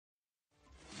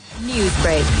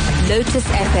Newsbreak, Lotus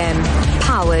FM,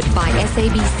 powered by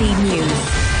SABC News.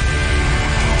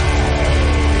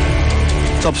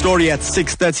 Top story at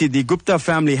 6:30. The Gupta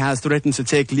family has threatened to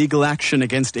take legal action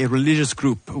against a religious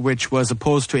group which was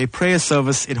opposed to a prayer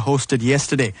service it hosted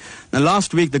yesterday. Now,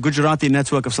 last week, the Gujarati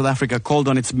network of South Africa called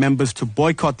on its members to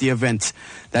boycott the event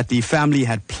that the family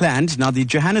had planned. Now, the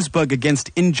Johannesburg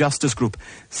Against Injustice group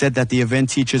said that the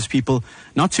event teaches people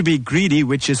not to be greedy,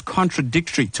 which is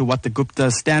contradictory to what the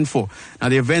Guptas stand for. Now,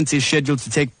 the event is scheduled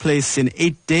to take place in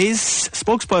 8 days.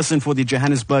 Spokesperson for the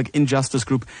Johannesburg Injustice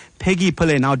group, Peggy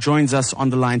Pillay, now joins us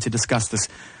on the line to discuss this.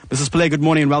 Mrs. Pillay, good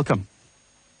morning and welcome.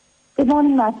 Good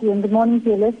morning, Matthew, and good morning to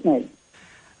your listeners.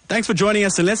 Thanks for joining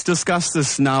us, and let's discuss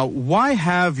this now. Why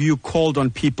have you called on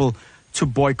people to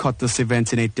boycott this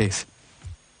event in 8 days?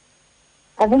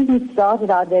 I think we started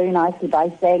out very nicely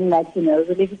by saying that,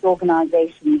 religious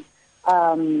organizations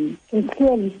can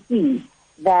clearly see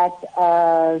that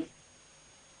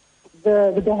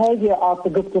the behavior of the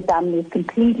Gupta family is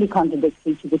completely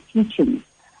contradictory to the teachings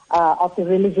of the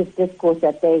religious discourse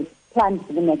that they've planned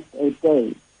for the next 8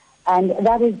 days. And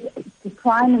that is the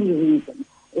primary reason,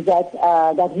 is that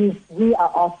we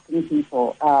are asking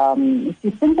people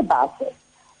to think about this,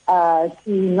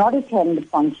 to not attend the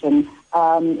function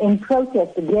in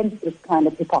protest against this kind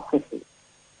of hypocrisy.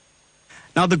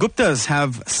 Now, the Guptas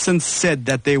have since said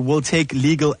that they will take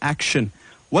legal action.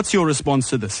 What's your response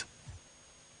to this?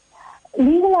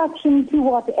 Legal action to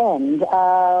what end?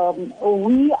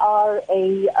 We are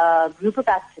a group of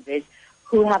activists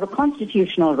who have a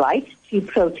constitutional right to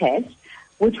protest,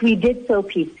 which we did so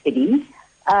peacefully.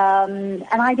 And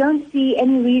I don't see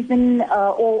any reason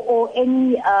or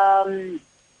any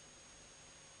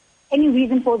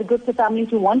reason for the Gupta family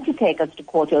to want to take us to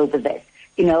court over this,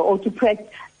 or to press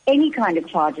any kind of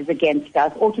charges against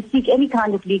us or to seek any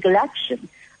kind of legal action.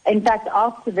 In fact,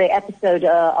 after the episode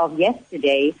of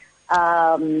yesterday,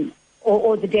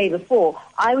 or the day before,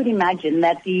 I would imagine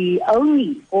that the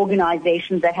only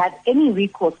organizations that have any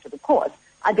recourse to the court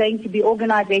are going to be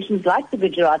organizations like the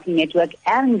Gujarati network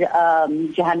and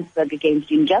Johannesburg Against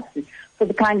Injustice for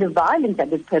the kind of violence that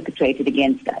was perpetrated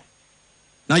against us.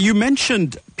 Now, you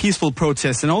mentioned peaceful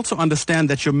protests and also understand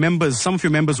that some of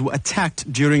your members were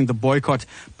attacked during the boycott,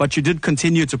 but you did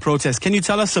continue to protest. Can you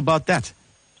tell us about that?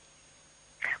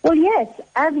 Well, yes,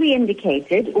 as we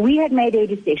indicated, we had made a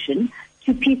decision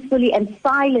to peacefully and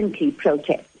silently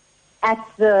protest at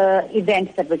the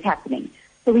event that was happening.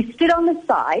 So we stood on the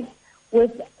side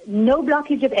with no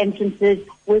blockage of entrances,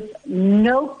 with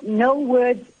no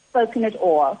words spoken at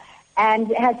all,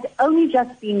 and had only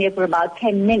just been there for about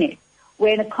 10 minutes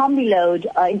when a combi load,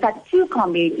 in fact, 2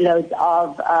 combi loads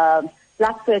of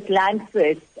Black First, Land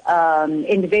First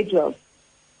individuals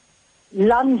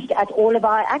lunged at all of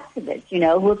our activists, who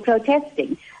were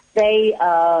protesting. They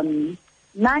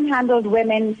manhandled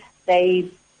women.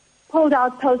 They pulled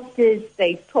out posters.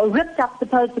 They ripped up the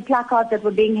placards that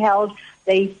were being held.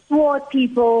 They swore at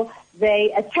people.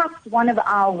 They attacked one of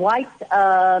our white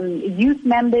youth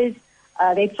members.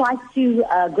 They tried to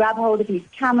grab hold of his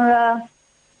camera.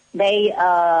 They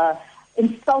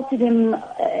insulted him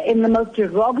in the most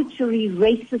derogatory,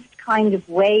 racist kind of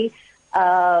way.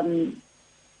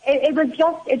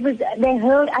 They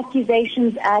hurled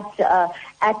accusations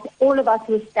at all of us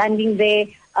who were standing there.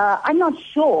 I'm not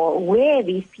sure where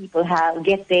these people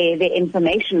get their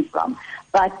information from,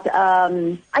 but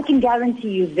I can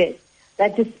guarantee you this,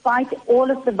 that despite all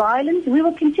of the violence, we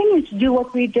will continue to do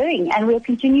what we're doing, and we'll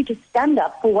continue to stand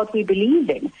up for what we believe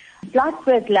in. Black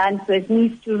First, Land First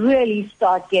needs to really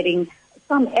start getting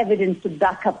some evidence to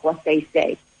back up what they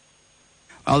say.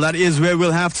 Well, that is where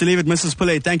we'll have to leave it. Mrs.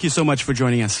 Pillay, thank you so much for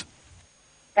joining us.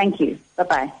 Thank you.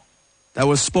 Bye-bye. That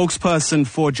was spokesperson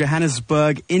for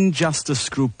Johannesburg Injustice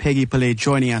Group, Peggy Pillay,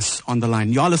 joining us on the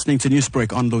line. You are listening to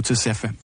Newsbreak on Lotus FM.